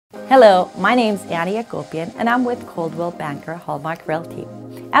Hello, my name's Akopyan and I'm with Coldwell Banker Hallmark Realty.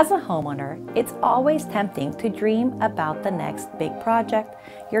 As a homeowner, it's always tempting to dream about the next big project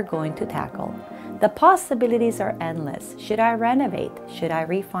you're going to tackle. The possibilities are endless. Should I renovate? Should I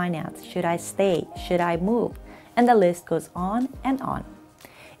refinance? Should I stay? Should I move? And the list goes on and on.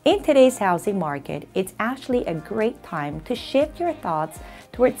 In today's housing market, it's actually a great time to shift your thoughts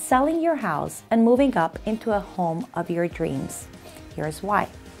towards selling your house and moving up into a home of your dreams. Here's why.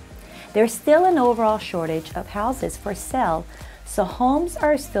 There's still an overall shortage of houses for sale, so homes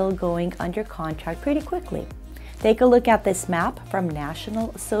are still going under contract pretty quickly. Take a look at this map from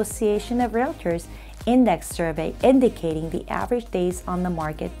National Association of Realtors Index Survey indicating the average days on the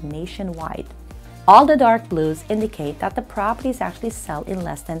market nationwide. All the dark blues indicate that the properties actually sell in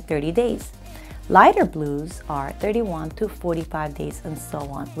less than 30 days. Lighter blues are 31 to 45 days and so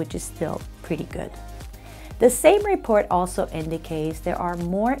on, which is still pretty good. The same report also indicates there are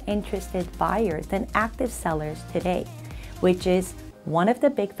more interested buyers than active sellers today, which is one of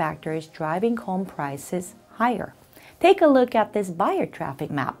the big factors driving home prices higher. Take a look at this buyer traffic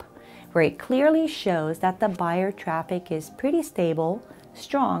map, where it clearly shows that the buyer traffic is pretty stable,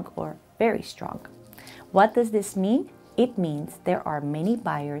 strong, or very strong. What does this mean? It means there are many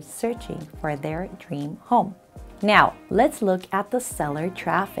buyers searching for their dream home. Now, let's look at the seller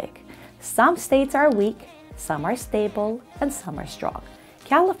traffic. Some states are weak, some are stable, and some are strong.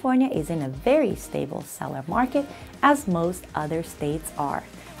 California is in a very stable seller market, as most other states are,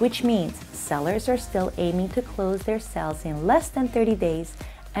 which means sellers are still aiming to close their sales in less than 30 days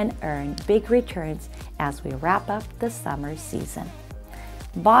and earn big returns as we wrap up the summer season.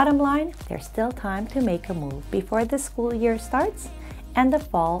 Bottom line, there's still time to make a move before the school year starts and the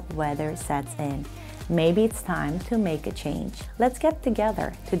fall weather sets in. Maybe it's time to make a change. Let's get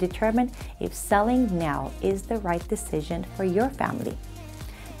together to determine if selling now is the right decision for your family.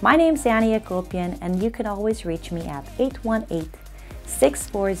 My name's Akopyan, and you can always reach me at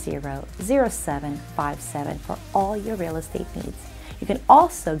 818-640-0757 for all your real estate needs. You can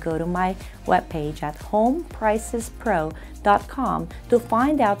also go to my webpage at homepricespro.com to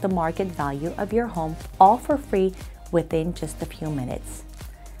find out the market value of your home, all for free within just a few minutes.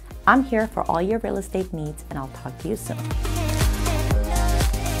 I'm here for all your real estate needs, and I'll talk to you soon.